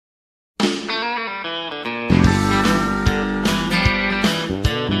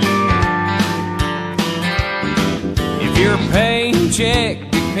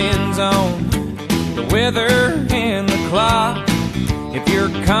depends on the weather and the clock. If your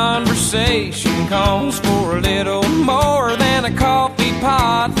conversation calls for a little more than a coffee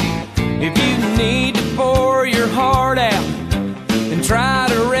pot, if you need to pour your heart out and try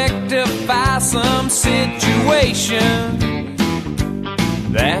to rectify some situation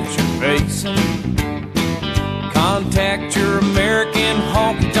that you're facing, contact your American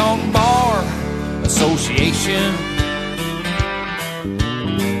Honky Tonk Bar Association.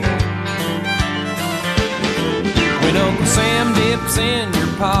 When Uncle Sam dips in your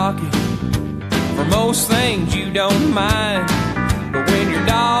pocket, for most things you don't mind, but when your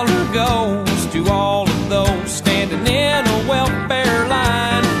dollar goes to all of those standing in a welfare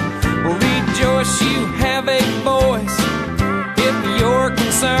line, well, rejoice you have a voice if you're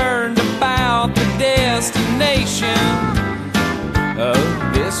concerned about the destination of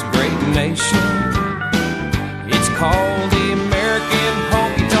this great nation. It's called the American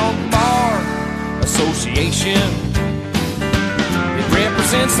Honky Tonk Bar Association. It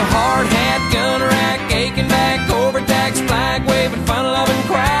represents the hard hat, gun rack, aching back, overtaxed, flag waving, fun loving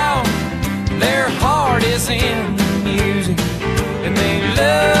crowd. Their heart is in the music and they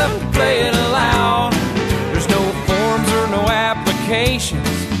love to play it loud. There's no forms or no applications,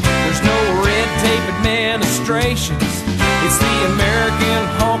 there's no red tape administrations. It's the American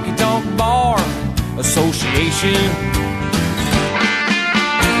Honky Tonk Bar Association.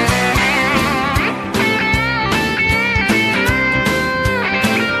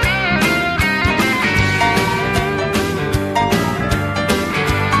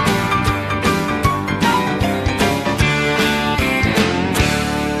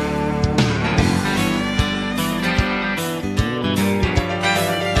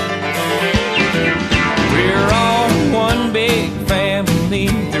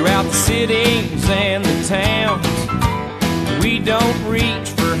 Throughout the cities and the towns, we don't reach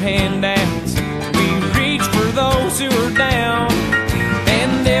for handouts, we reach for those who are down.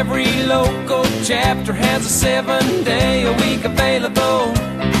 And every local chapter has a 7-day-a-week available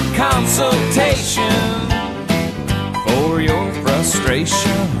consultation for your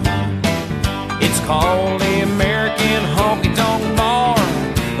frustration. It's called the American Honky Tonk Bar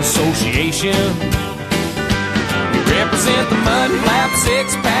Association. Represent the mud flap,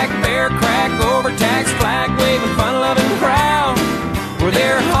 six-pack, bear crack, overtaxed, flag-waving, fun-loving crowd, where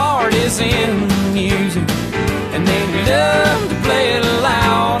their heart is in the music and they love to play it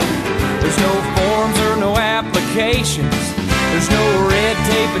loud. There's no forms or no applications, there's no red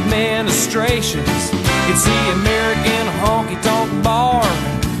tape administrations. It's the American Honky Tonk Bar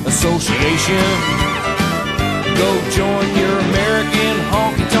Association. Go join your American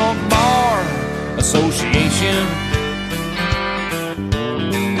Honky Tonk Bar Association.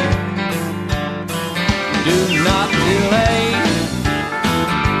 Do not delay,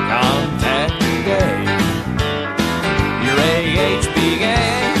 contact today your AHPA,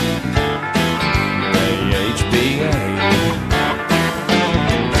 AHPA.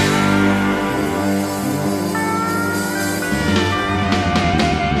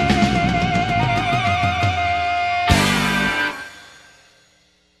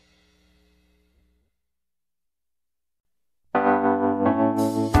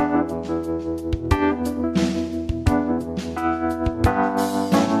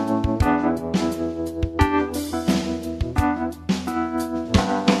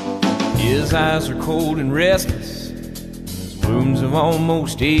 His eyes are cold and restless, his wounds have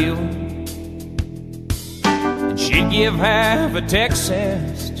almost healed, and she'd give half a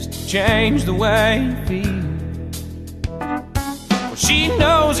Texas just to change the way you feel. Well, she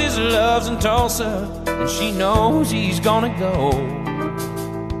knows his love's in Tulsa, and she knows he's gonna go.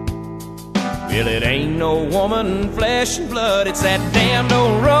 Well, it ain't no woman, flesh and blood, it's that damned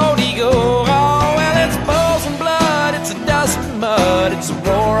old rodeo. Oh, well, it's bulls and blood, it's a dust and mud, it's the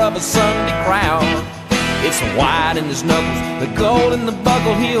roar of a Sunday crowd. It's the white in his knuckles, the gold in the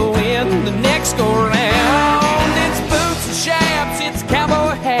buckle, he'll win the next go round. It's boots and chaps, it's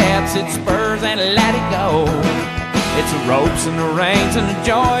cowboy hats, it's spurs and let it go. It's the ropes and the reins and the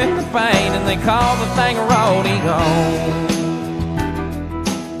joy and the pain, and they call the thing a rodeo.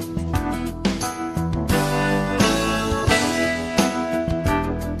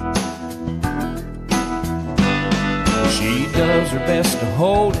 She does her best to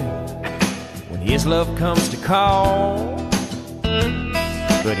hold him when his love comes to call,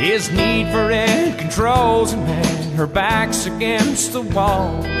 but his need for it controls him, and her back's against the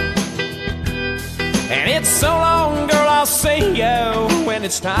wall. And it's so long, girl, I'll see you when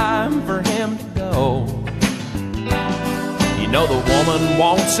it's time for him to go. You You know the woman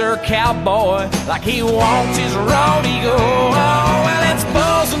wants her cowboy like he wants his rodeo. Oh, well, it's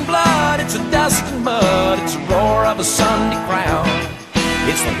bulls and blood, it's a dust and mud, it's a roar of a Sunday crowd.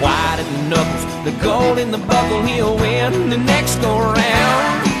 It's the white at the knuckles, the gold in the buckle, he'll win the next go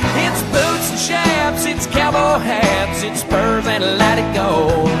round. It's boots and chaps, it's cowboy hats, it's spurs and let it go.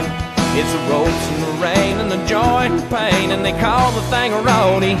 It's the ropes and the rain and the joy and pain, and they call the thing a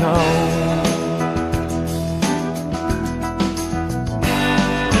rodeo.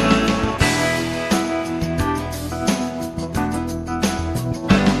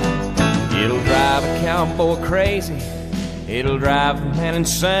 It'll drive a cowboy crazy, it'll drive a man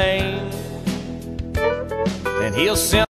insane, and he'll sell